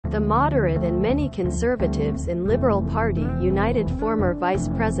The moderate and many conservatives in Liberal Party united former Vice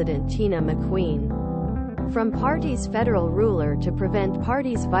President Teena McQueen from party's federal ruler to prevent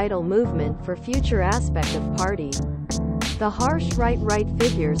party's vital movement for future aspect of party. The harsh right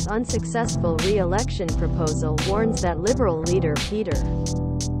figure's unsuccessful re-election proposal warns that Liberal leader Peter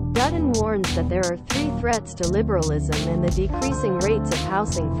Dutton warns that there are three threats to liberalism and the decreasing rates of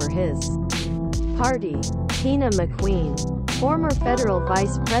housing for his party. Teena McQueen, former federal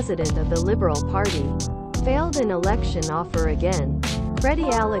vice president of the Liberal Party, failed an election offer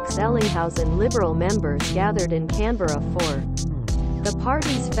again.Kredi Alex Ellinghausen Liberal members gathered in Canberra for the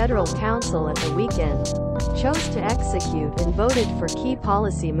party's federal council at the weekend, chose to execute and voted for key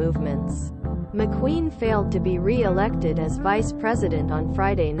policy movements. McQueen failed to be re-elected as vice president on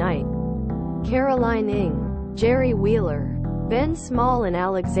Friday night. Caroline Inge, Gerry Wheeler, Small and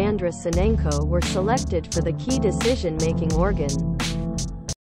Alexandra Sinenko were selected for the key decision-making organ.